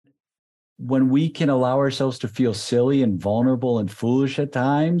when we can allow ourselves to feel silly and vulnerable and foolish at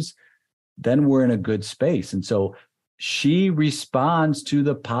times, then we're in a good space. And so she responds to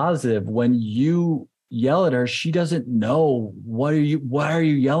the positive. When you yell at her, she doesn't know, why are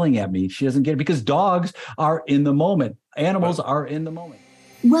you yelling at me? She doesn't get it, because dogs are in the moment. Animals are in the moment.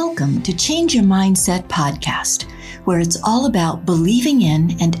 Welcome to Change Your Mindset podcast, where it's all about believing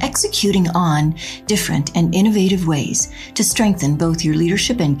in and executing on different and innovative ways to strengthen both your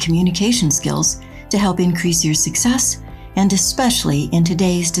leadership and communication skills to help increase your success, and especially in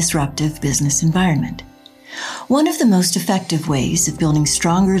today's disruptive business environment. One of the most effective ways of building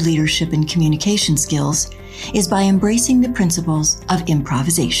stronger leadership and communication skills is by embracing the principles of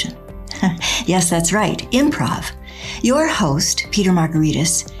improvisation. Yes, that's right, improv. Your host, Peter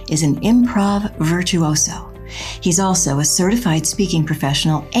Margaritis, is an improv virtuoso. He's also a certified speaking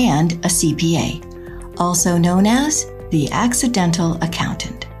professional and a CPA, also known as the Accidental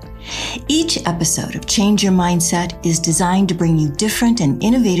Accountant. Each episode of Change Your Mindset is designed to bring you different and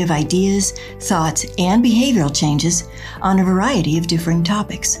innovative ideas, thoughts, and behavioral changes on a variety of differing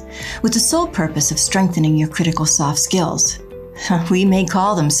topics, with the sole purpose of strengthening your critical soft skills. We may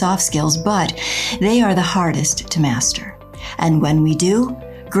call them soft skills, but they are the hardest to master. And when we do,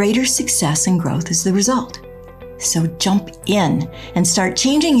 greater success and growth is the result. So jump in and start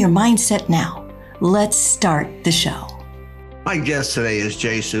changing your mindset now. Let's start the show. My guest today is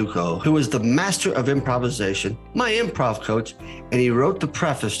Jay Suko, who is the master of improvisation, my improv coach, and he wrote the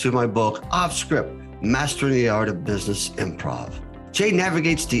preface to my book, Off Script, Mastering the Art of Business Improv. Jay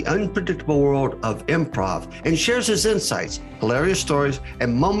navigates the unpredictable world of improv and shares his insights, hilarious stories,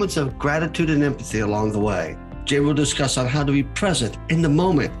 and moments of gratitude and empathy along the way. Jay will discuss on how to be present in the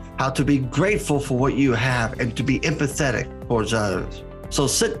moment, how to be grateful for what you have, and to be empathetic towards others. So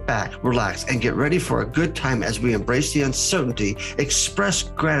sit back, relax, and get ready for a good time as we embrace the uncertainty, express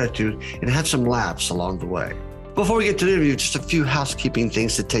gratitude, and have some laughs along the way. Before we get to the interview, just a few housekeeping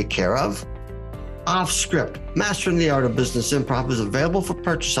things to take care of. Off Script, Mastering the Art of Business Improv is available for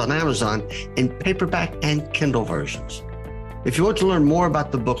purchase on Amazon in paperback and Kindle versions. If you want to learn more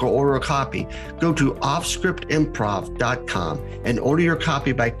about the book or order a copy, go to offscriptimprov.com and order your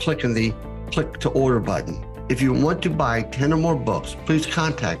copy by clicking the Click to Order button. If you want to buy 10 or more books, please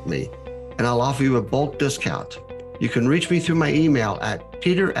contact me and I'll offer you a bulk discount. You can reach me through my email at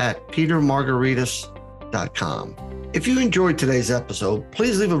peter@petermargaritis.com. If you enjoyed today's episode,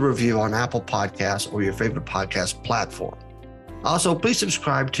 please leave a review on Apple Podcasts or your favorite podcast platform. Also, please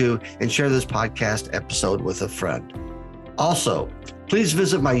subscribe to and share this podcast episode with a friend. Also, please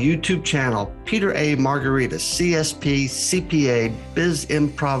visit my YouTube channel, Peter A. Margaritis, CSP, CPA, Biz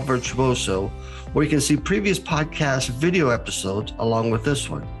Improv Virtuoso, where you can see previous podcast video episodes along with this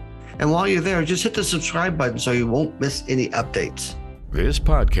one. And while you're there, just hit the subscribe button so you won't miss any updates. This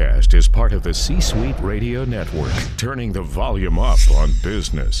podcast is part of the C-Suite Radio Network, turning the volume up on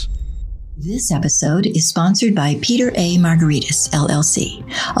business. This episode is sponsored by Peter A. Margaritis, LLC,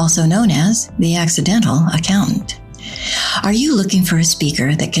 also known as the Accidental Accountant. Are you looking for a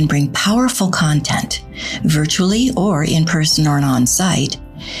speaker that can bring powerful content, virtually or in person or on-site,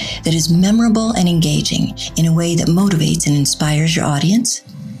 that is memorable and engaging in a way that motivates and inspires your audience?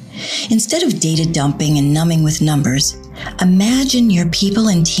 Instead of data dumping and numbing with numbers, imagine your people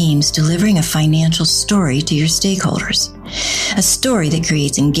and teams delivering a financial story to your stakeholders, a story that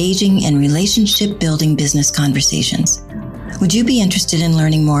creates engaging and relationship-building business conversations. Would you be interested in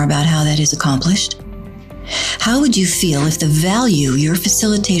learning more about how that is accomplished? How would you feel if the value your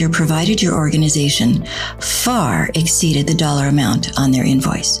facilitator provided your organization far exceeded the dollar amount on their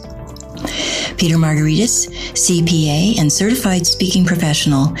invoice? Peter Margaritis, CPA and certified speaking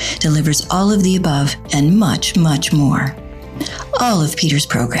professional, delivers all of the above and much, much more. All of Peter's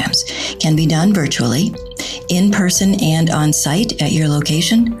programs can be done virtually, in person and on site at your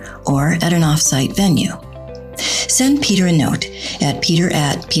location, or at an off-site venue. Send Peter a note at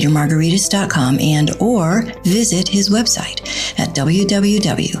peter@petermargaritis.com and or visit his website at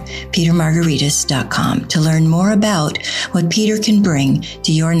www.petermargaritis.com to learn more about what Peter can bring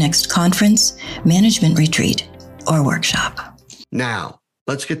to your next conference, management retreat, or workshop. Now,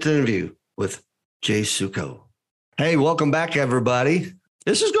 let's get to the interview with Jay Suko. Hey, welcome back, everybody.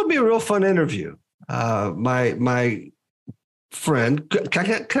 This is going to be a real fun interview. My friend,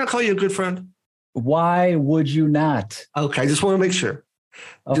 can I call you a good friend? Why would you not? Okay, I just want to make sure.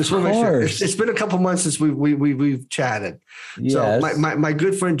 Of course. It's been a couple months since we've chatted. Yes. So my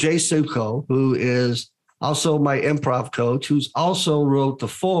good friend Jay Suko, who is also my improv coach, who's also wrote the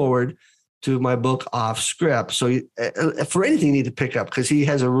foreword to my book Off Script. So for anything you need to pick up, because he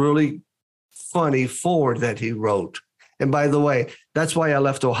has a really funny foreword that he wrote. And by the way, that's why I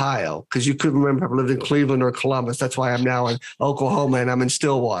left Ohio, because you couldn't remember if I lived in Cleveland or Columbus. That's why I'm now in Oklahoma and I'm in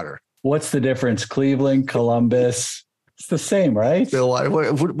Stillwater. What's the difference? Cleveland, Columbus. It's the same, right? Stillwater.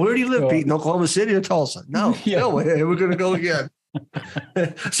 Where do you live, Pete? In Oklahoma City or Tulsa? No, Yeah. no, we're going to go again.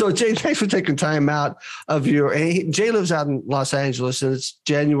 So Jay, thanks for taking time out of Jay lives out in Los Angeles, and it's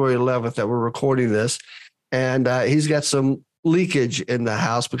January 11th that we're recording this. And he's got some leakage in the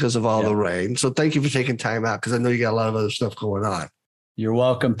house because of all the rain. So thank you for taking time out, because I know you got a lot of other stuff going on. You're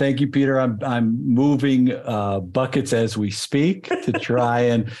welcome. Thank you, Peter. I'm moving buckets as we speak to try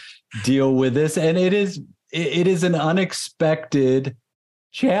and deal with this. And it is an unexpected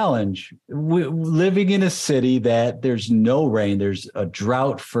challenge. Living in a city that there's no rain, there's a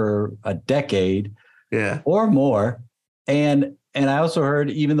drought for a decade or more. And I also heard,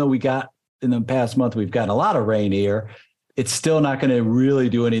 even though we got in the past month, we've gotten a lot of rain here, it's still not going to really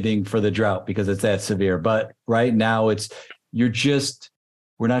do anything for the drought because it's that severe. But right now we're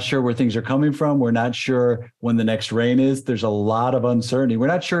not sure where things are coming from. We're not sure when the next rain is. There's a lot of uncertainty. We're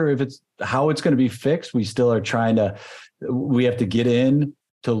not sure how it's going to be fixed. We still are we have to get in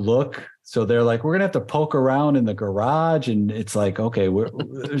to look. So they're like, we're going to have to poke around in the garage. And it's like, okay,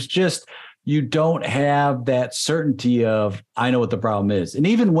 you don't have that certainty of, I know what the problem is. And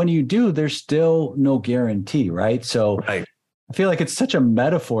even when you do, there's still no guarantee, right? So I feel like it's such a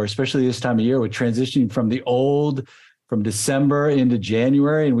metaphor, especially this time of year, with transitioning from December into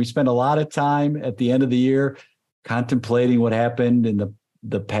January. And we spend a lot of time at the end of the year contemplating what happened in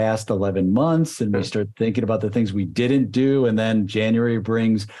the past 11 months. And we start thinking about the things we didn't do. And then January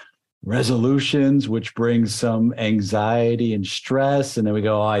brings resolutions, which brings some anxiety and stress. And then we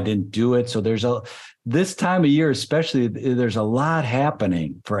go, I didn't do it. So this time of year, especially, there's a lot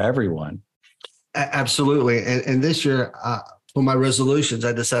happening for everyone. Absolutely. And this year, for my resolutions,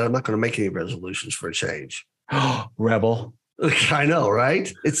 I decided I'm not going to make any resolutions for a change. Rebel. I know,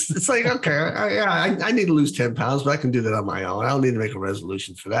 right? It's like, okay, I need to lose 10 pounds, but I can do that on my own. I don't need to make a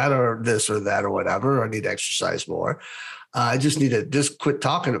resolution for that or this or that or whatever. I need to exercise more. I just need to just quit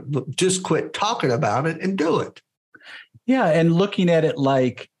talking about it and do it. Yeah. And looking at it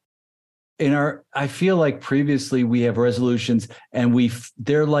like I feel like previously we have resolutions and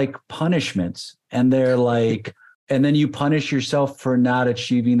they're like punishments, and they're like, and then you punish yourself for not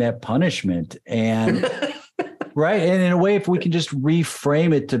achieving that punishment. And right. And in a way, if we can just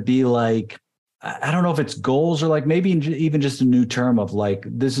reframe it to be like, I don't know if it's goals or like maybe even just a new term of like,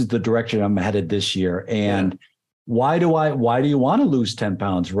 this is the direction I'm headed this year. And why do you want to lose 10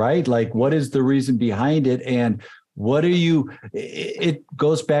 pounds? Right. Like, what is the reason behind it? And it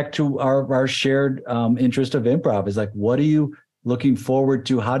goes back to our shared interest of improv, is like, what are you looking forward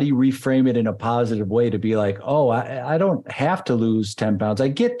to? How do you reframe it in a positive way to be like, oh, I don't have to lose 10 pounds. I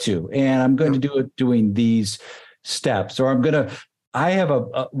get to, and I'm going to do it doing these steps, or I have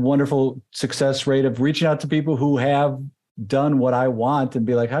a wonderful success rate of reaching out to people who have done what I want and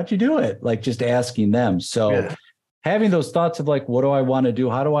be like, how'd you do it? Like just asking them. So having those thoughts of like, what do I want to do?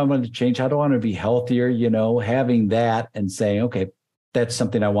 How do I want to change? How do I want to be healthier? Having that and saying, okay, that's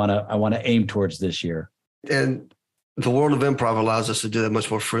something I want to aim towards this year. And the world of improv allows us to do that much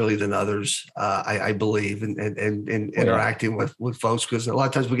more freely than others, I believe, and interacting with folks, because a lot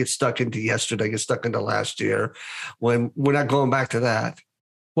of times we get stuck into yesterday, get stuck into last year, when we're not going back to that.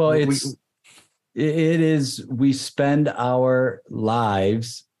 Well, we spend our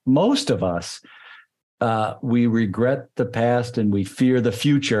lives, most of us, we regret the past and we fear the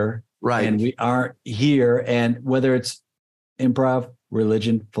future. Right. And we aren't here. And whether it's improv,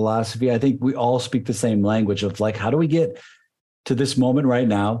 religion, philosophy, I think we all speak the same language of like, how do we get to this moment right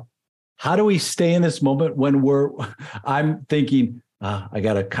now? How do we stay in this moment when I'm thinking, I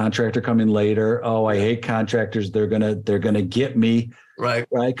got a contractor coming later. Oh, I hate contractors. They're going to get me. Right.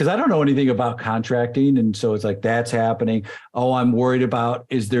 Because I don't know anything about contracting. And so it's like, that's happening. Oh, I'm worried about,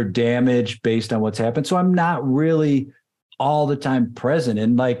 is there damage based on what's happened? So I'm not really all the time present.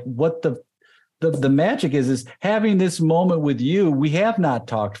 And like what the magic is having this moment with you. We have not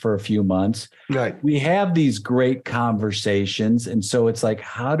talked for a few months. Right. We have these great conversations. And so it's like,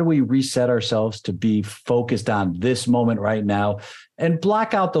 how do we reset ourselves to be focused on this moment right now and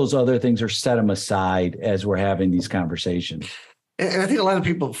block out those other things or set them aside as we're having these conversations? And I think a lot of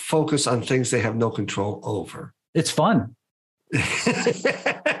people focus on things they have no control over. It's fun. You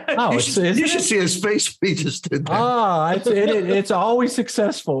should see his face. We just did that. It's always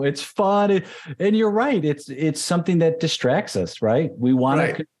successful. It's fun. And you're right. It's something that distracts us, right? We want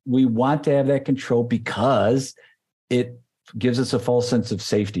to have that control because it gives us a false sense of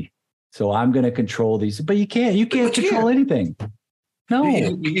safety. So I'm going to control these, but you can't control anything. No,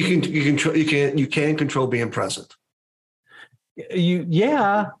 you can control being present.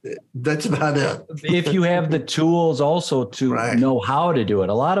 Yeah. That's about it. If you have the tools also to know how to do it.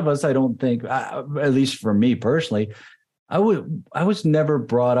 A lot of us, I don't think, at least for me personally, I was never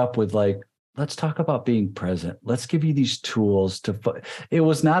brought up with like, let's talk about being present. Let's give you these tools it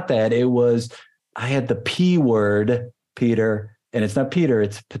was not that. It was, I had the P word, Peter, and it's not Peter,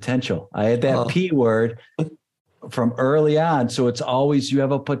 it's potential. I had that P word from early on. So it's always, you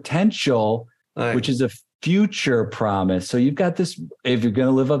have a potential, which is a future promise. So you've got this, if you're going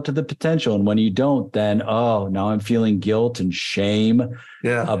to live up to the potential, and when you don't, then, now I'm feeling guilt and shame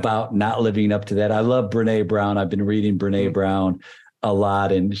about not living up to that. I love Brene Brown. I've been reading Brene Brown a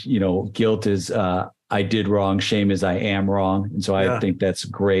lot, and, guilt is, I did wrong. Shame is I am wrong. And so I think that's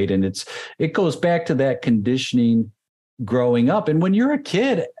great. And it goes back to that conditioning growing up. And when you're a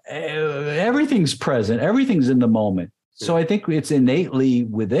kid, everything's present, everything's in the moment. So I think it's innately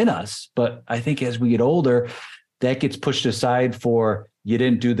within us, but I think as we get older, that gets pushed aside for, you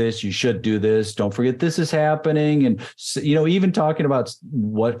didn't do this, you should do this. Don't forget this is happening. And, even talking about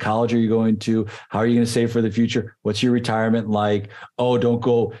what college are you going to? How are you going to save for the future? What's your retirement like? Oh, don't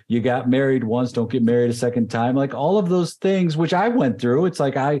go. You got married once, don't get married a second time. Like all of those things, which I went through. It's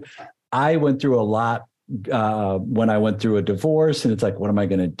like I went through a lot when I went through a divorce, and it's like, what am I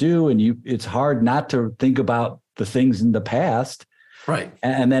going to do? And it's hard not to think about the things in the past, right,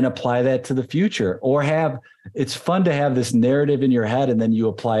 and then apply that to the future, or it's fun to have this narrative in your head, and then you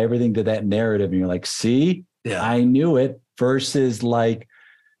apply everything to that narrative, and you're like, see, I knew it, versus like,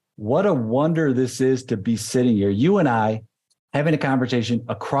 what a wonder this is to be sitting here, you and I having a conversation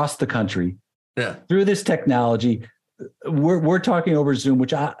across the country through this technology. We're talking over Zoom,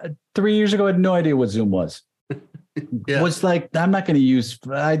 which 3 years ago I had no idea what Zoom was. Was like, I didn't use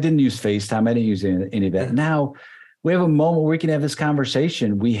FaceTime. I didn't use any of that. Now we have a moment where we can have this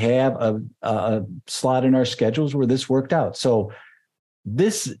conversation. We have a slot in our schedules where this worked out. So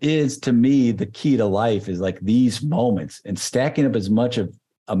this is, to me, the key to life is like these moments, and stacking up as much of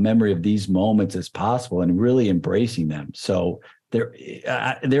a memory of these moments as possible and really embracing them. So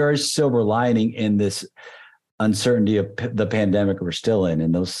there is silver lining in this uncertainty of the pandemic we're still in.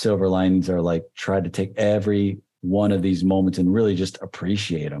 And those silver linings are like, try to take every one of these moments and really just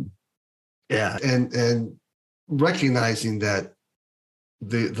appreciate them. Yeah. And recognizing that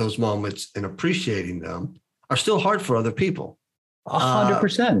those moments and appreciating them are still hard for other people.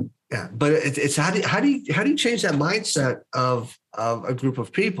 100%. Yeah. But it's how do you change that mindset of a group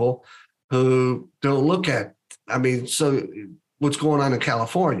of people who don't look at, so what's going on in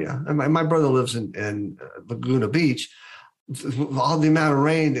California? And my brother lives in Laguna Beach. All the amount of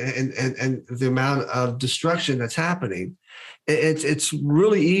rain and the amount of destruction that's happening, it's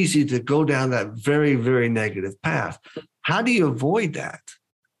really easy to go down that very, very negative path. How do you avoid that?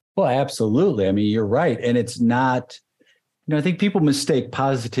 Well, absolutely. You're right. And it's not, I think people mistake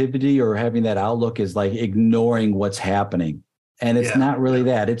positivity or having that outlook as like ignoring what's happening. And it's not really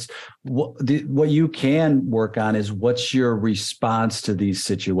that. It's what you can work on is what's your response to these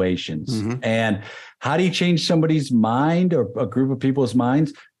situations, and how do you change somebody's mind or a group of people's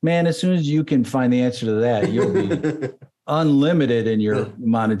minds? Man, as soon as you can find the answer to that, you'll be unlimited in your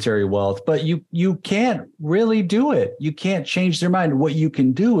monetary wealth. But you can't really do it. You can't change their mind. What you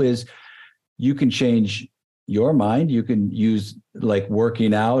can do is you can change your mind. You can use like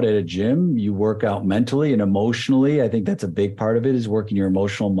working out at a gym. You work out mentally and emotionally. I think that's a big part of it, is working your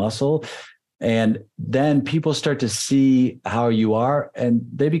emotional muscle. And then people start to see how you are and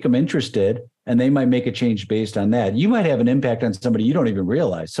they become interested, and they might make a change based on that. You might have an impact on somebody you don't even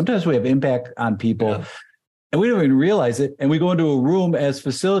realize. Sometimes we have impact on people and we don't even realize it. And we go into a room as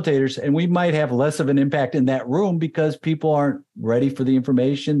facilitators and we might have less of an impact in that room because people aren't ready for the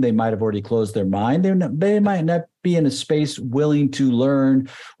information. They might have already closed their mind. They might not be in a space willing to learn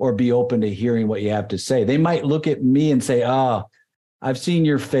or be open to hearing what you have to say. They might look at me and say, I've seen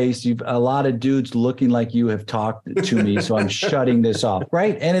your face. You've a lot of dudes looking like you have talked to me. So I'm shutting this off.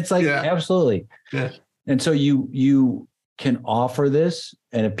 Right. And it's like, absolutely. Yeah. And so you can offer this,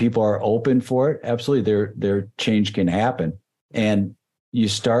 and if people are open for it, absolutely, their change can happen. And you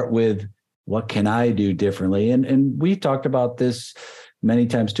start with, what can I do differently? And we talked about this many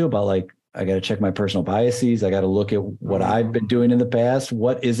times too, about like, I got to check my personal biases. I got to look at what I've been doing in the past.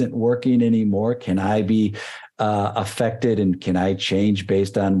 What isn't working anymore? Can I be affected, and can I change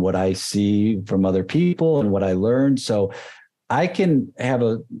based on what I see from other people and what I learned? So I can have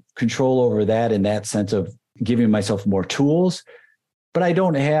a control over that in that sense of giving myself more tools, but I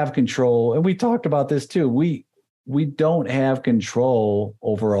don't have control. And we talked about this too. We don't have control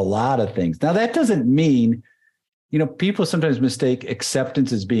over a lot of things. Now, that doesn't mean People sometimes mistake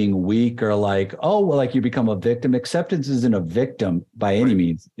acceptance as being weak or like, oh, well, like you become a victim. Acceptance isn't a victim by any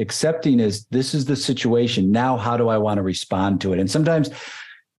means. Accepting is, this is the situation. Now, how do I want to respond to it? And sometimes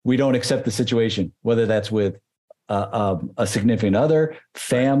we don't accept the situation, whether that's with a significant other,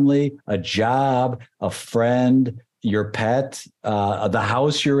 family, a job, a friend, your pet, the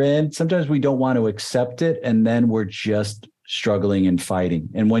house you're in. Sometimes we don't want to accept it. And then we're just struggling and fighting.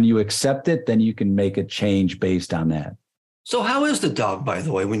 And when you accept it, then you can make a change based on that. So how is the dog, by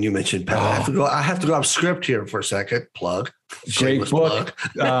the way, when you mentioned pet? I have to go off script here for a second. Plug. Great book.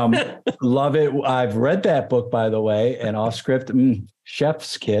 Love it. I've read that book, by the way, and off script,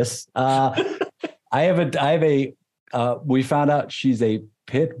 chef's kiss. We found out she's a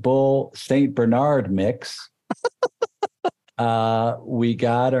pit bull St. Bernard mix. We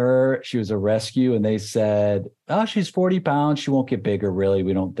got her. She was a rescue, and they said, "Oh, she's 40 pounds. She won't get bigger, really.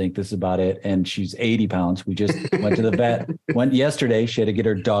 We don't think this is about it." And she's 80 pounds. We just went to the vet. Went yesterday. She had to get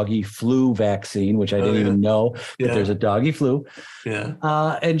her doggy flu vaccine, which I didn't even know that there's a doggy flu. Yeah.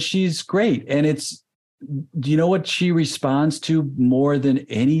 And she's great. And do you know what she responds to more than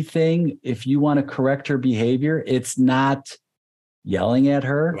anything? If you want to correct her behavior, it's not yelling at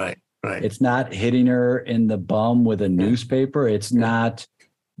her. Right. It's not hitting her in the bum with a newspaper. It's not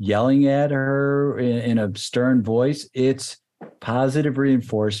yelling at her in a stern voice. It's positive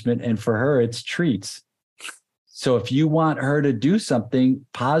reinforcement. And for her, it's treats. So if you want her to do something,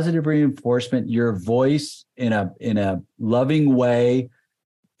 positive reinforcement, your voice in a loving way.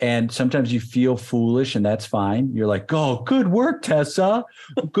 And sometimes you feel foolish, and that's fine. You're like, "Oh, good work, Tessa.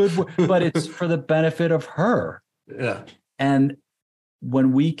 Good work." But it's for the benefit of her. Yeah. And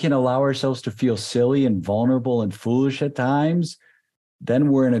when we can allow ourselves to feel silly and vulnerable and foolish at times, then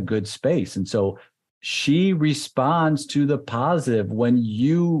we're in a good space. And so she responds to the positive. When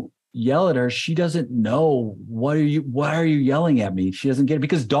you yell at her, she doesn't know, why are you yelling at me? She doesn't get it,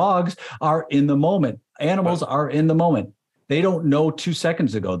 because dogs are in the moment. Animals are in the moment. They don't know 2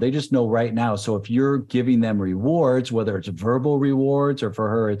 seconds ago. They just know right now. So if you're giving them rewards, whether it's verbal rewards or for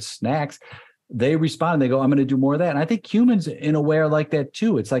her, it's snacks, they respond and they go, "I'm going to do more of that." And I think humans in a way are like that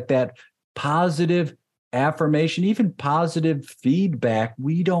too. It's like that positive affirmation, even positive feedback.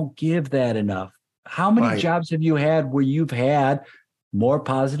 We don't give that enough. How many jobs have you had where you've had more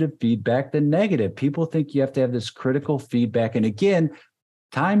positive feedback than negative? People think you have to have this critical feedback. And again,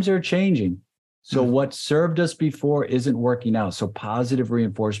 times are changing. So what served us before isn't working out. So positive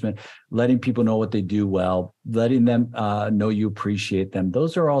reinforcement, letting people know what they do well, letting them know you appreciate them.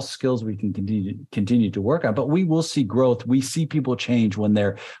 Those are all skills we can continue to work on. But we will see growth. We see people change when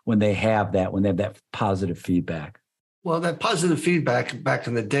they have that positive feedback. Well, that positive feedback back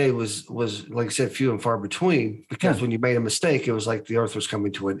in the day was like I said, few and far between, because when you made a mistake, it was like the earth was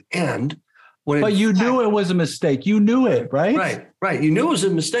coming to an end. But you knew it was a mistake. You knew it, right? Right. You knew it was a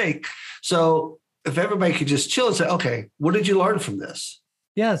mistake. So if everybody could just chill and say, "Okay, what did you learn from this?"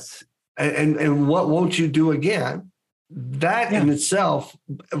 Yes. And what won't you do again? That in itself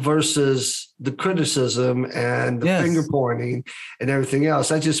versus the criticism and the finger pointing and everything else,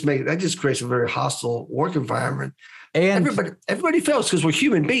 that just creates a very hostile work environment. And everybody fails because we're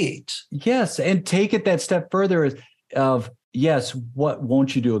human beings. Yes. And take it that step further of, yes, what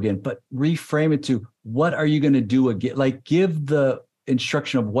won't you do again? But reframe it to, what are you going to do again? Like, give the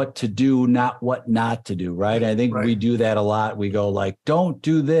instruction of what to do, not what not to do, right? I think we do that a lot. We go like, "Don't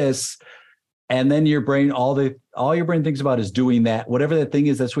do this." And then your brain, all your brain thinks about is doing that. Whatever that thing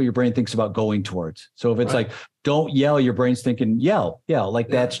is, that's what your brain thinks about going towards. So if it's like, "Don't yell," your brain's thinking, yell.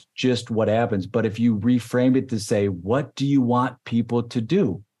 That's just what happens. But if you reframe it to say, "What do you want people to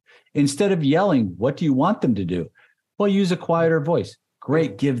do?" Instead of yelling, "What do you want them to do?" Well, use a quieter voice.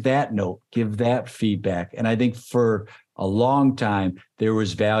 Great. Give that note, give that feedback. And I think for a long time, there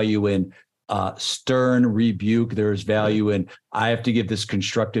was value in stern rebuke. There's value in, I have to give this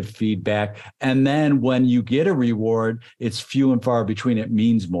constructive feedback. And then when you get a reward, it's few and far between. It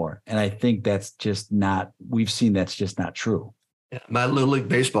means more. And I think that's just not, we've seen that's just not true. Yeah. My Little League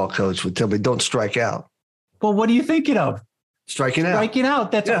baseball coach would tell me, "Don't strike out." Well, what are you thinking of? Striking out. Striking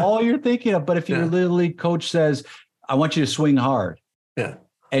out. That's all you're thinking of. But if your Little League coach says, "I want you to swing hard." Yeah.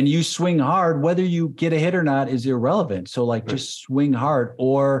 And you swing hard, whether you get a hit or not is irrelevant. So just swing hard.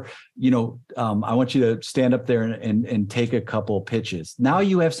 Or, I want you to stand up there and take a couple pitches. Now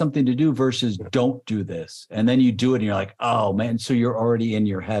you have something to do versus don't do this. And then you do it and you're like, "Oh man." So you're already in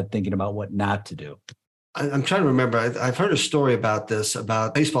your head thinking about what not to do. I'm trying to remember. I've heard a story about this,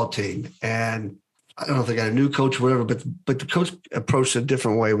 about a baseball team. And I don't know if they got a new coach or whatever, but the coach approached a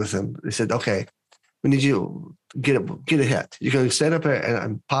different way with him. They said, "Okay, We need you to get a hit. You're going to stand up and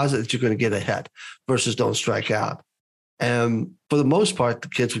I'm positive that you're going to get a hit versus don't strike out. And for the most part, the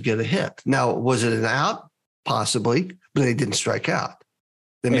kids would get a hit. Now, was it an out? Possibly, but they didn't strike out.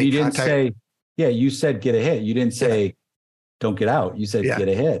 They and made you didn't contact. say, yeah, you said get a hit. You didn't say don't get out. You said get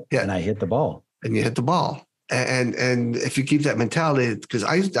a hit. Yeah. And I hit the ball. And you hit the ball. And if you keep that mentality, because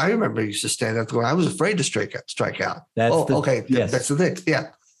I remember I used to stand up going, I was afraid to strike out. That's the thing.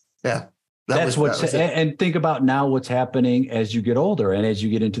 Yeah. And think about now what's happening as you get older and as you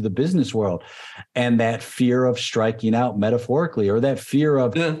get into the business world, and that fear of striking out metaphorically, or that fear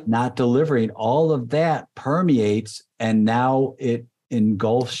of not delivering, all of that permeates, and now it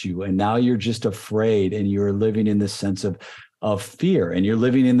engulfs you, and now you're just afraid, and you're living in this sense of fear, and you're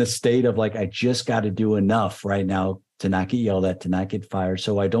living in the state of like, I just got to do enough right now to not get yelled at, to not get fired.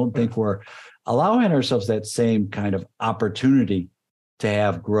 So I don't think we're allowing ourselves that same kind of opportunity to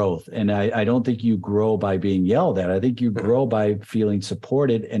have growth. And I don't think you grow by being yelled at. I think you grow by feeling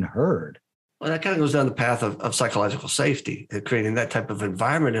supported and heard. Well, that kind of goes down the path of psychological safety and creating that type of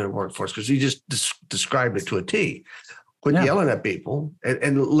environment in a workforce, because you just described it to a T. Quit yelling at people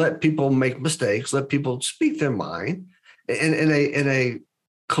and let people make mistakes, let people speak their mind in a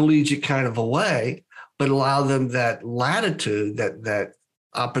collegiate kind of a way, but allow them that latitude, that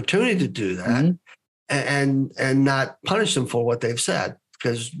opportunity to do that. And not punish them for what they've said,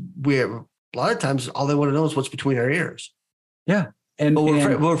 because a lot of times all they want to know is what's between our ears. Yeah. But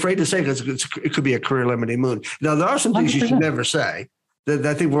we're afraid to say, because it could be a career limiting wound. Now, there are some things 100%. You should never say. That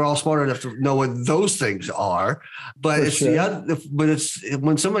I think we're all smart enough to know what those things are. But it's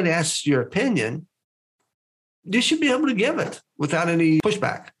when somebody asks your opinion, you should be able to give it without any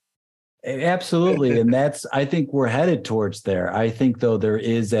pushback. Absolutely. And I think we're headed towards there. I think, though, there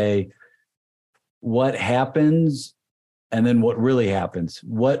is what happens and then what really happens.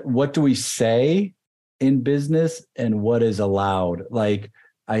 What do we say in business and what is allowed? Like,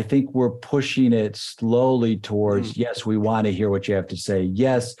 I think we're pushing it slowly towards, yes, we want to hear what you have to say.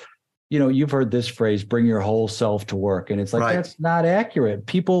 Yes, you've heard this phrase, bring your whole self to work. And it's like, that's not accurate.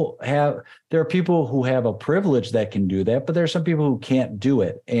 There are people who have a privilege that can do that, but there are some people who can't do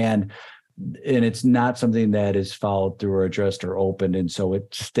it. And it's not something that is followed through or addressed or opened. And so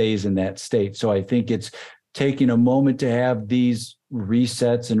it stays in that state. So I think it's taking a moment to have these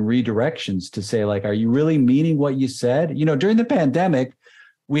resets and redirections to say, like, are you really meaning what you said? During the pandemic,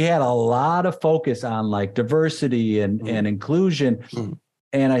 we had a lot of focus on like diversity and inclusion.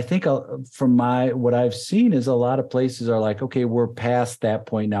 And I think from what I've seen is a lot of places are like, okay, we're past that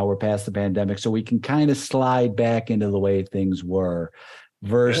point now. We're past the pandemic. So we can kind of slide back into the way things were.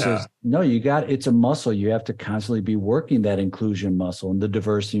 Versus, no, it's a muscle. You have to constantly be working that inclusion muscle and the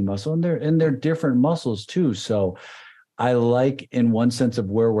diversity muscle, and they're different muscles too. So I like, in one sense, of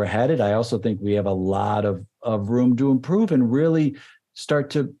where we're headed. I also think we have a lot of room to improve and really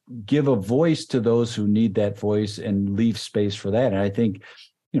start to give a voice to those who need that voice and leave space for that. And I think,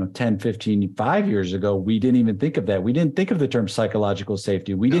 10, 15, 5 years ago, we didn't even think of that. We didn't think of the term psychological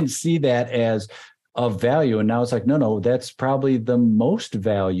safety. We didn't see that as of value. And now it's like, no, that's probably the most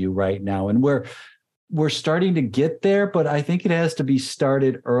value right now. And we're starting to get there, but I think it has to be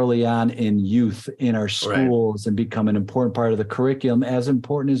started early on in youth, in our schools, and become an important part of the curriculum, as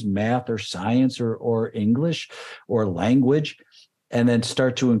important as math or science or English or language. And then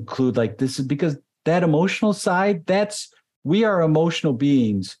start to include, like, this is because that emotional side, we are emotional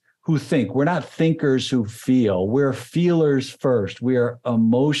beings who think. We're not thinkers who feel. We're feelers first. We are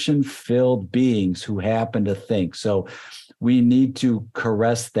emotion-filled beings who happen to think. So we need to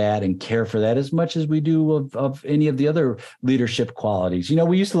caress that and care for that as much as we do of any of the other leadership qualities.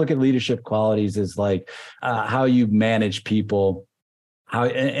 We used to look at leadership qualities as like how you manage people,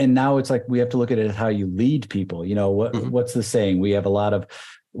 and now it's like we have to look at it as how you lead people. What's the saying? We have a lot of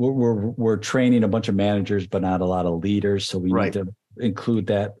we're training a bunch of managers, but not a lot of leaders. So we need to include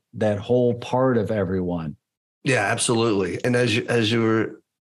that whole part of everyone. Yeah, absolutely. And as you were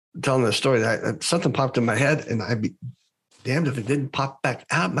telling the story, that something popped in my head, and I'd be damned if it didn't pop back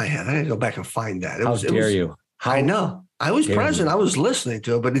out my head. I had to go back and find that. How dare you? I know. I was present. I was listening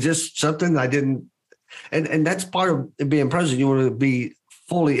to it, but it's just something I didn't. And that's part of being present. You want to be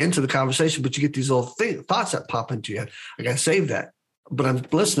fully into the conversation, but you get these little thoughts that pop into you. I got to save that. But I'm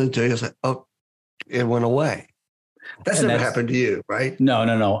listening to it. It's like, oh, it went away. That's never happened to you, right? No.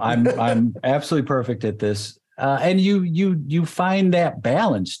 I'm absolutely perfect at this. And you find that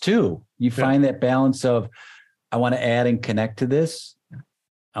balance too. You find that balance of, I want to add and connect to this.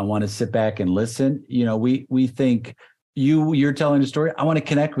 I want to sit back and listen. We think you're telling a story. I want to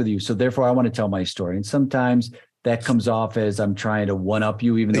connect with you. So therefore I want to tell my story. And sometimes that comes off as I'm trying to one up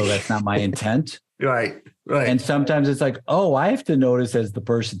you, even though that's not my intent. Right. Right. And sometimes it's like, oh, I have to notice as the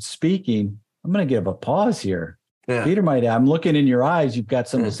person speaking, I'm going to give a pause here. Yeah. Peter I'm looking in your eyes. You've got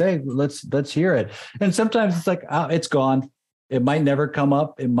something to say. Let's hear it. And sometimes it's like, oh, it's gone. It might never come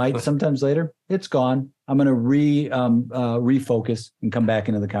up. It might sometimes later. It's gone. I'm going to refocus and come back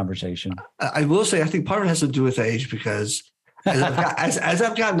into the conversation. I will say, I think part of it has to do with age, because as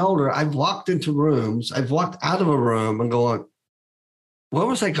I've gotten older, I've walked into rooms. I've walked out of a room and going, where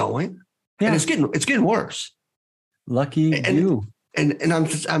was I going? Yeah. And it's getting worse. Lucky you. And I'm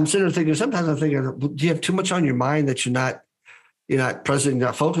sitting there thinking, sometimes I'm thinking, do you have too much on your mind that you're not present,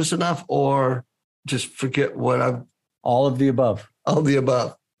 not focused enough, or just forget what I'm. All of the above. All of the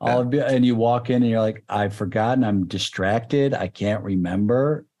above. And you walk in and you're like, I've forgotten. I'm distracted. I can't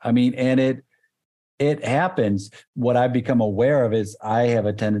remember. I mean, and it happens. What I've become aware of is I have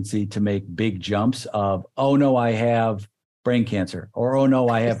a tendency to make big jumps of, oh no, I have brain cancer, or oh no,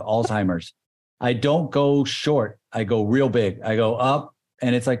 I have Alzheimer's. I don't go short. I go real big. I go up,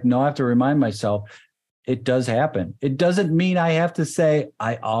 and it's like, no, I have to remind myself it does happen. It doesn't mean I have to say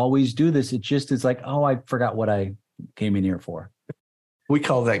I always do this. It just is like, oh, I forgot what I came in here for. We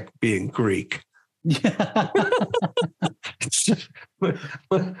call that being Greek. Yeah.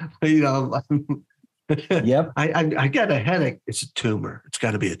 Yep. I got a headache. It's a tumor. It's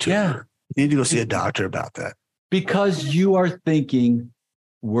got to be a tumor. Yeah. You need to go see a doctor about that. Because you are thinking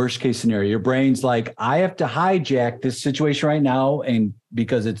worst case scenario. Your brain's like, I have to hijack this situation right now. And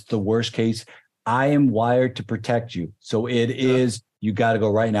because it's the worst case, I am wired to protect you. So it is, you got to go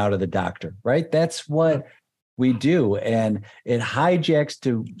right now to the doctor, right? That's what we do. And it hijacks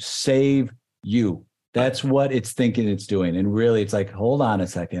to save you. That's what it's thinking it's doing. And really, it's like, hold on a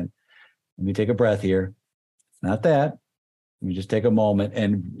second. Let me take a breath here. It's not that. Let me just take a moment,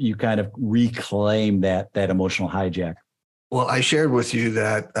 and you kind of reclaim that emotional hijack. Well, I shared with you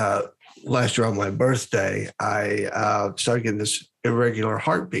that last year on my birthday, I started getting this irregular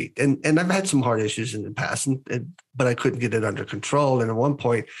heartbeat. And I've had some heart issues in the past, but I couldn't get it under control. And at one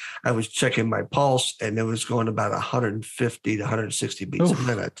point, I was checking my pulse, and it was going about 150 to 160 beats a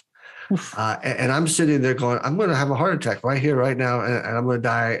minute. And I'm sitting there going, I'm going to have a heart attack right here, right now, and I'm going to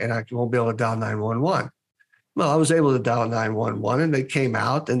die, and I won't be able to dial 911. Well, I was able to dial 911, and they came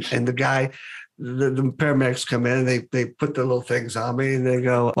out, and the guy, the paramedics come in, and they put the little things on me, and they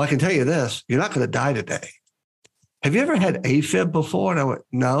go, well, I can tell you this, you're not going to die today. Have you ever had AFib before? And I went,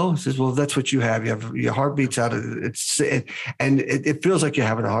 no. He says, well, that's what you have. You have your heart beats out of it. It feels like you're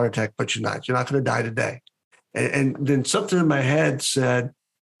having a heart attack, but you're not. You're not going to die today. And then something in my head said,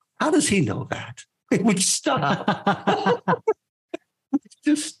 how does he know that? Would you stop?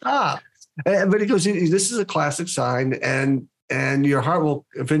 Just stop. But he goes, this is a classic sign, and your heart will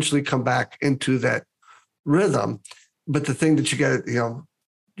eventually come back into that rhythm. But the thing that you got,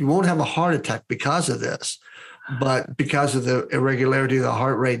 you won't have a heart attack because of this, but because of the irregularity of the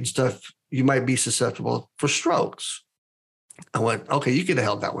heart rate and stuff, you might be susceptible for strokes. I went, okay, you could have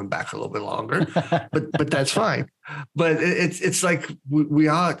held that one back a little bit longer, but that's fine. But it's like we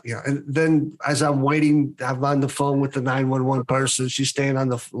are, and then as I'm waiting, I'm on the phone with the 911 person. She's staying on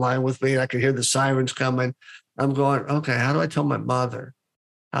the line with me, and I can hear the sirens coming. I'm going, okay, how do I tell my mother?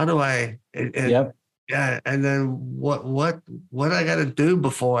 How do I? Yep. Yeah, and then what I got to do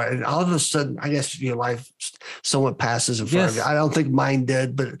before? And all of a sudden, I guess your life somewhat passes in front of you. I don't think mine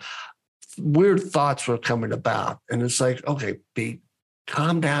did, but weird thoughts were coming about, and it's like, okay, Pete,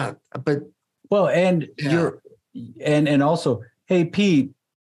 calm down. But and also, hey, Pete,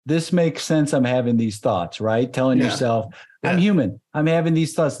 this makes sense. I'm having these thoughts, right? Telling yourself, I'm human. I'm having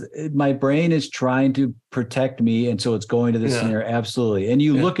these thoughts. My brain is trying to protect me, and so it's going to this scenario. Absolutely. And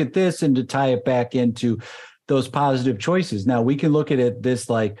you look at this, and to tie it back into those positive choices. Now we can look at it this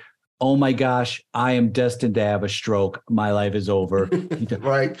like, oh my gosh, I am destined to have a stroke. My life is over.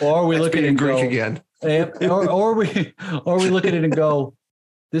 Right. Or we look at it and go again. or we look at it and go,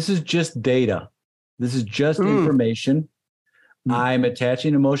 this is just data. This is just information. I'm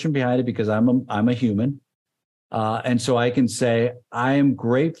attaching emotion behind it because I'm a human. And so I can say, I am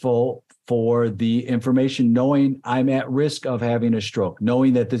grateful for the information, knowing I'm at risk of having a stroke,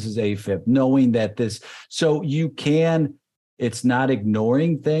 knowing that this is AFib, knowing that so it's not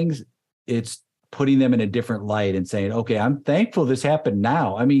ignoring things. It's putting them in a different light and saying, okay, I'm thankful this happened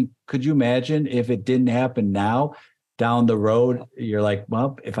now. I mean, could you imagine if it didn't happen now down the road? You're like,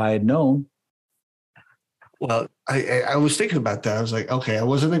 well, if I had known. Well, I was thinking about that. I was like, okay, I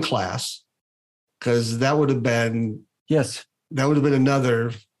wasn't in class, because that would have been, that would have been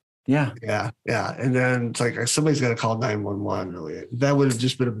another. Yeah. And then it's like, somebody's got to call 911. Really. That would have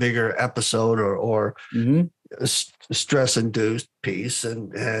just been a bigger episode or stress-induced piece,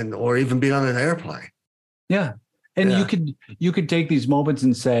 and or even being on an airplane. Yeah. And Yeah. you could take these moments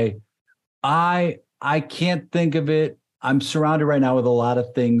and say, I can't think of it. I'm surrounded right now with a lot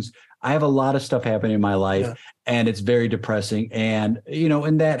of things. I have a lot of stuff happening in my life, and it's very depressing. And,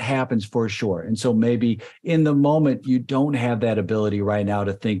 and that happens for sure. And so maybe in the moment, you don't have that ability right now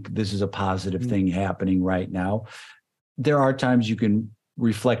to think this is a positive thing happening right now. There are times you can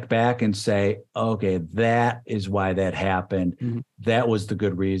reflect back and say, okay, that is why that happened. Mm-hmm. That was the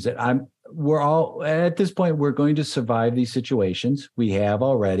good reason. We're all at this point, we're going to survive these situations. We have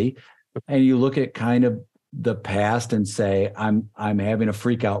already. And you look at kind of the past and say, I'm having a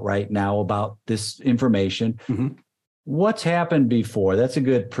freak out right now about this information. Mm-hmm. What's happened before? That's a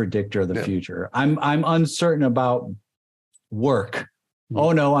good predictor of the future. I'm uncertain about work.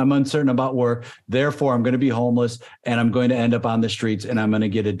 Oh no, I'm uncertain about work. Therefore, I'm going to be homeless and I'm going to end up on the streets and I'm going to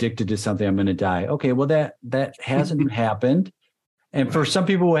get addicted to something. I'm going to die. Okay, well, that hasn't happened. And for some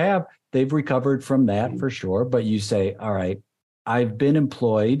people who have, they've recovered from that for sure. But you say, all right, I've been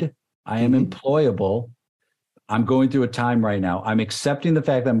employed. I am employable. I'm going through a time right now. I'm accepting the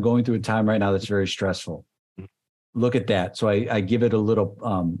fact that I'm going through a time right now that's very stressful. Look at that. So I give it a little,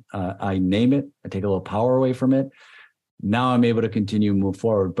 I name it. I take a little power away from it. Now I'm able to continue and move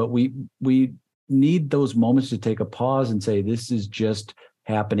forward. But we need those moments to take a pause and say, this is just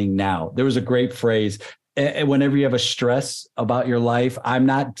happening now. There was a great phrase. Whenever you have a stress about your life, I'm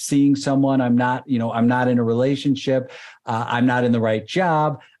not seeing someone, I'm not in a relationship, I'm not in the right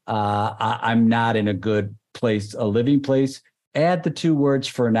job, I'm not in a good place, a living place. Add the two words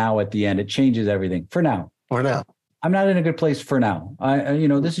 "for now" at the end. It changes everything. For now. For now. I'm not in a good place for now.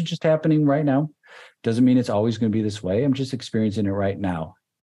 This is just happening right now. Doesn't mean it's always going to be this way. I'm just experiencing it right now.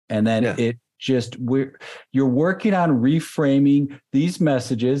 And then you're working on reframing these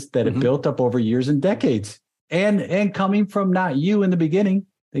messages that have built up over years and decades, and coming from not you in the beginning.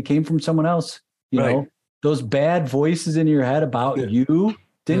 They came from someone else. You know, those bad voices in your head about you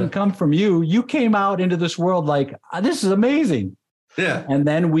didn't come from you. You came out into this world like, this is amazing. Yeah. And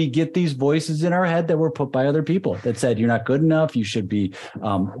then we get these voices in our head that were put by other people that said, you're not good enough. You should be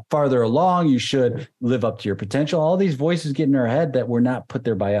farther along. You should live up to your potential. All these voices get in our head that were not put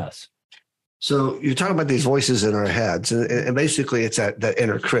there by us. So you're talking about these voices in our heads, and basically it's that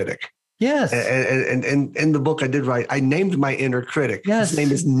inner critic. Yes. And in the book I did write, I named my inner critic. Yes. His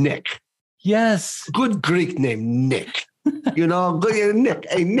name is Nick. Yes. Good Greek name, Nick. Good Nick.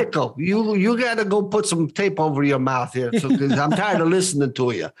 Hey, Nico, you got to go put some tape over your mouth here, because I'm tired of listening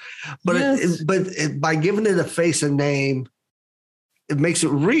to you. But by giving it a face and name, it makes it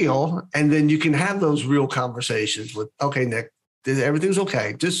real, and then you can have those real conversations with, okay, Nick, everything's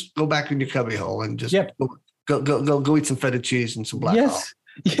okay. Just go back in your cubby hole and just go eat some feta cheese and some black coffee.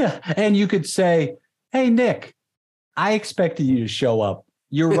 Yeah, and you could say, hey, Nick, I expected you to show up.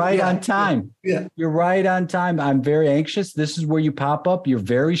 You're right on time. Yeah. You're right on time. I'm very anxious. This is where you pop up. You're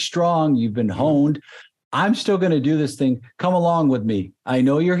very strong. You've been honed. I'm still going to do this thing. Come along with me. I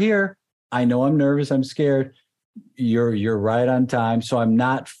know you're here. I know I'm nervous. I'm scared. You're right on time. So I'm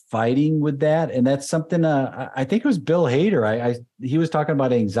not fighting with that. And that's something, I think it was Bill Hader. He was talking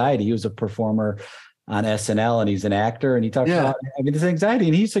about anxiety. He was a performer on SNL and he's an actor. And he talks about this anxiety.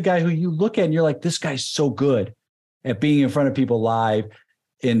 And he's the guy who you look at and you're like, this guy's so good at being in front of people live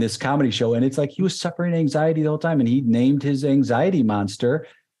in this comedy show. And it's like he was suffering anxiety the whole time, and he named his anxiety monster.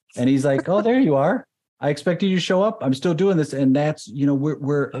 And he's like, oh, there you are. I expected you to show up. I'm still doing this. And that's,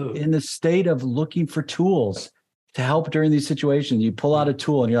 we're in the state of looking for tools to help during these situations. You pull out a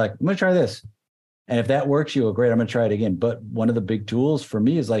tool and you're like, I'm going to try this. And if that works, you go, great, I'm going to try it again. But one of the big tools for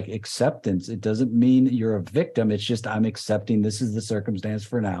me is like acceptance. It doesn't mean you're a victim. It's just, I'm accepting this is the circumstance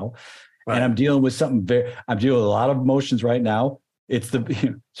for now. Right. And I'm dealing with I'm dealing with a lot of emotions right now. It's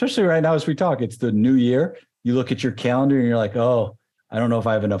especially right now as we talk, it's the new year. You look at your calendar and you're like, oh, I don't know if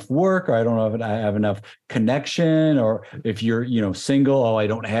I have enough work, or I don't know if I have enough connection, or if you're, single, oh, I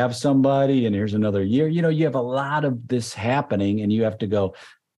don't have somebody and here's another year. You have a lot of this happening and you have to go,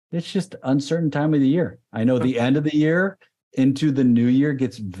 it's just uncertain time of the year. I know the end of the year into the new year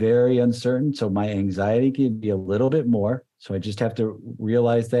gets very uncertain. So my anxiety can be a little bit more. So I just have to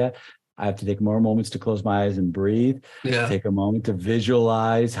realize that. I have to take more moments to close my eyes and breathe. Yeah. Take a moment to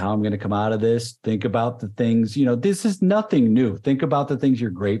visualize how I'm going to come out of this. Think about the things, this is nothing new. Think about the things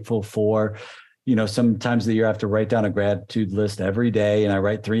you're grateful for. Sometimes the year I have to write down a gratitude list every day, and I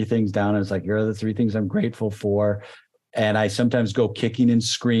write 3 things down. And it's like, here are the 3 things I'm grateful for. And I sometimes go kicking and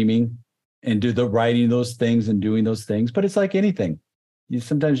screaming and do the writing those things and doing those things. But it's like anything.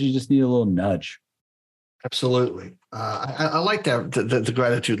 Sometimes you just need a little nudge. Absolutely. I like that the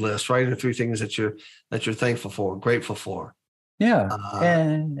gratitude list, right? The 3 things that you're thankful for, grateful for. Yeah.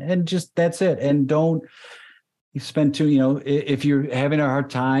 And just that's it. And don't you spend if you're having a hard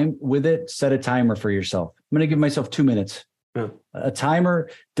time with it, set a timer for yourself. I'm going to give myself 2 minutes. Yeah. A timer.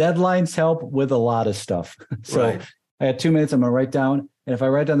 Deadlines help with a lot of stuff. So Right. I had 2 minutes. I'm going to write down. And if I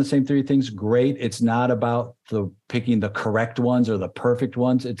write down the same 3 things, great. It's not about picking the correct ones or the perfect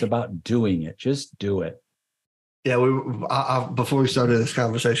ones. It's about doing it. Just do it. Yeah, before we started this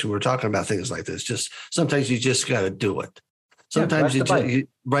conversation, we were talking about things like this. Just sometimes you just got to do it. Sometimes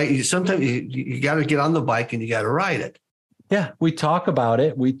sometimes you got to get on the bike and you got to ride it. Yeah, we talk about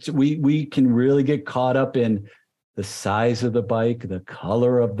it. We can really get caught up in the size of the bike, the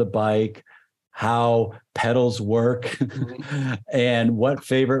color of the bike, how pedals work, and what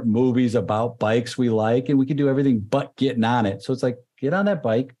favorite movies about bikes we like, and we can do everything but getting on it. So it's like, get on that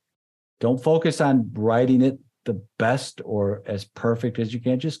bike. Don't focus on riding it the best or as perfect as you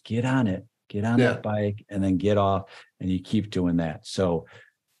can. Just get on it. Get on that bike and then get off, and you keep doing that. So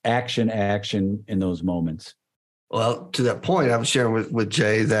action in those moments. Well, to that point, I was sharing with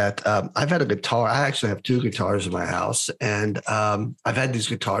Jay that I've had a guitar. I actually have 2 guitars in my house, and I've had these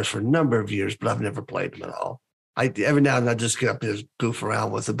guitars for a number of years, but I've never played them at all. Every now and then I just get up and just goof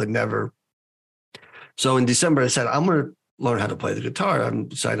around with it, but never. So in December, I said, I'm going to learn how to play the guitar. I'm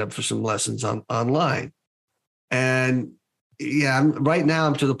signed up for some lessons online. And right now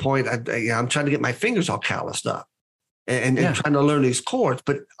I'm to the point, I'm trying to get my fingers all calloused up and trying to learn these chords.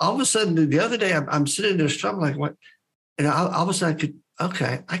 But all of a sudden, the other day, I'm sitting there strumming like, what? And all of a sudden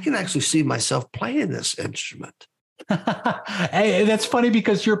I can actually see myself playing this instrument. Hey, that's funny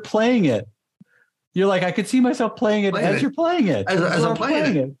because you're playing it. You're like, I could see myself playing it as you're playing it. As I'm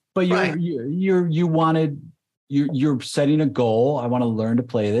playing it. But you're setting a goal. I want to learn to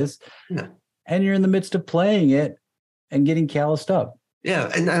play this. Yeah. And you're in the midst of playing it and getting calloused up.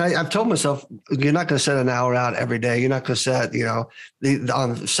 Yeah. And I've told myself, you're not going to set an hour out every day. You're not going to set,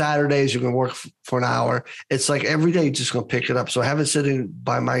 on Saturdays, you're going to work for an hour. It's like every day you're just going to pick it up. So I have it sitting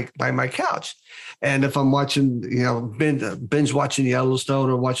by my couch. And if I'm watching, binge watching Yellowstone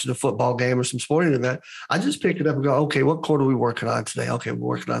or watching a football game or some sporting event, I just pick it up and go, okay, what chord are we working on today? Okay, we're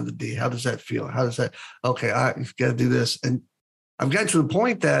working on the D. How does that feel? Okay, you've got to do this. And I've gotten to the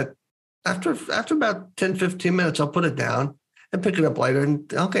point that after about 10, 15 minutes, I'll put it down and pick it up later.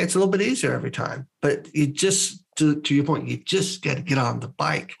 And okay, it's a little bit easier every time. But you just, to your point, you just got to get on the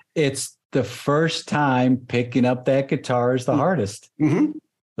bike. It's the first time picking up that guitar is the hardest. Mm-hmm.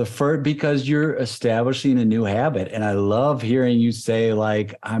 Because you're establishing a new habit. And I love hearing you say,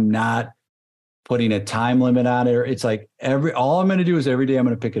 like, I'm not putting a time limit on it. Or it's like all I'm going to do is every day I'm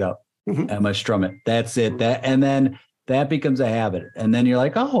going to pick it up and I'm going to strum it. That's it. And then that becomes a habit. And then you're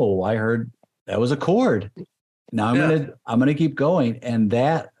like, oh, I heard that was a chord. Now I'm going to keep going. And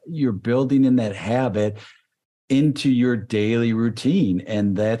that you're building in that habit into your daily routine.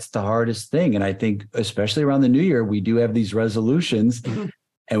 And that's the hardest thing. And I think especially around the new year, we do have these resolutions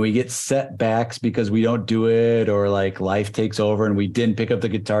and we get setbacks because we don't do it, or like life takes over and we didn't pick up the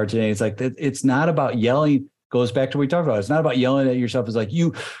guitar today. It's like, it's not about yelling. Goes back to what we talked about. It's not about yelling at yourself. It's like,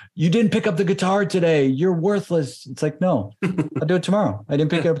 you didn't pick up the guitar today. You're worthless. It's like, no, I'll do it tomorrow. I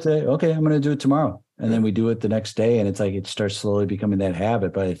didn't pick it up today. Okay, I'm going to do it tomorrow. And then we do it the next day. And it's like, it starts slowly becoming that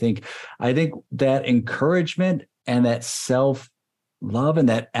habit. But I think that encouragement and that self-love and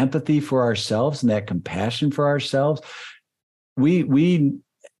that empathy for ourselves and that compassion for ourselves, we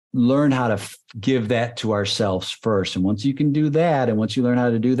learn how to give that to ourselves first. And once you can do that, and once you learn how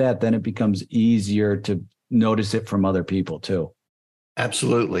to do that, then it becomes easier to notice it from other people too.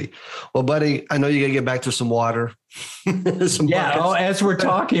 Absolutely. Well, buddy, I know you got to get back to some water. As we're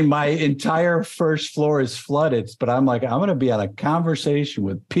talking, my entire first floor is flooded, but I'm like, I'm going to be on a conversation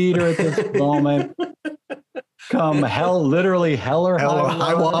with Peter at this moment. Come literally hell or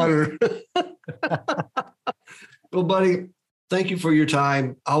high water. Well, buddy, thank you for your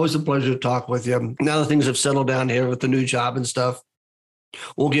time. Always a pleasure to talk with you. Now that things have settled down here with the new job and stuff,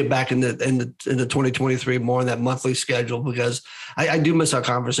 we'll get back in the 2023 more on that monthly schedule, because I do miss our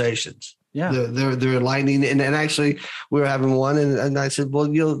conversations. Yeah, they're enlightening. And actually, we were having one, and I said, well,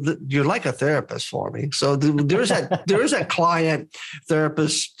 you're like a therapist for me. So there is that client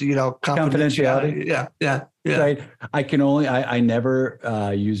therapist, confidentiality. Yeah. Right. I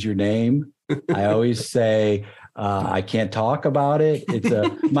never use your name. I always say, I can't talk about it.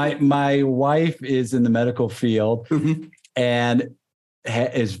 It's my wife is in the medical field and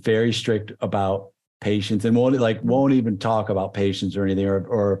is very strict about patients and won't even talk about patients or anything,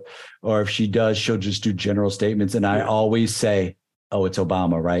 or if she does, she'll just do general statements. And I always say, oh, it's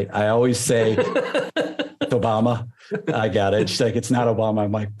Obama, right? I always say, That's Obama. I got it. She's like, it's not Obama.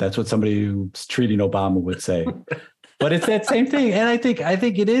 I'm like, that's what somebody who's treating Obama would say. But it's that same thing. And I think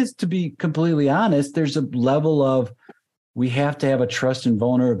it is, to be completely honest, there's a level of, we have to have a trust and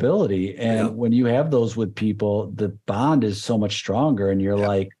vulnerability. And when you have those with people, the bond is so much stronger. And you're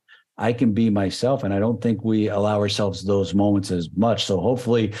like, I can be myself. And I don't think we allow ourselves those moments as much. So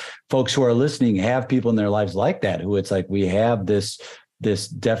hopefully folks who are listening have people in their lives like that, who it's like, we have this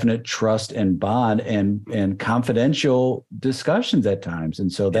definite trust and bond and confidential discussions at times.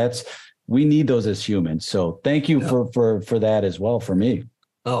 And so we need those as humans. So thank you for that as well for me.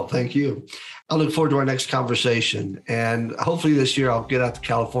 Oh, thank you. I look forward to our next conversation. And hopefully this year I'll get out to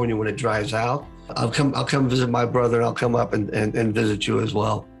California when it dries out. I'll come visit my brother, and I'll come up and visit you as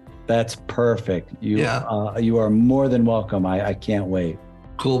well. That's perfect. You are more than welcome. I can't wait.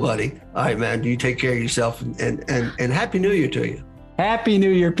 Cool, buddy. All right, man. You take care of yourself, and Happy New Year to you. Happy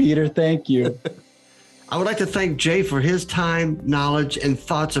New Year, Peter. Thank you. I would like to thank Jay for his time, knowledge, and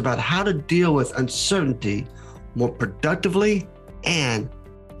thoughts about how to deal with uncertainty more productively and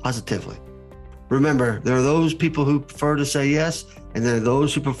positively. Remember, there are those people who prefer to say yes, and there are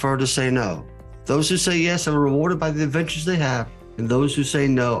those who prefer to say no. Those who say yes are rewarded by the adventures they have, and those who say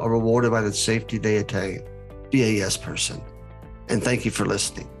no are rewarded by the safety they attain. Be a yes person. And thank you for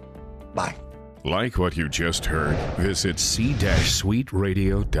listening. Bye. Like what you just heard, visit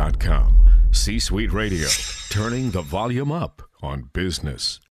c-suiteradio.com. C-Suite Radio, turning the volume up on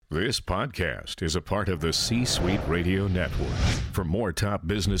business. This podcast is a part of the C-Suite Radio Network. For more top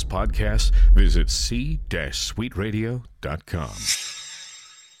business podcasts, visit c-suiteradio.com.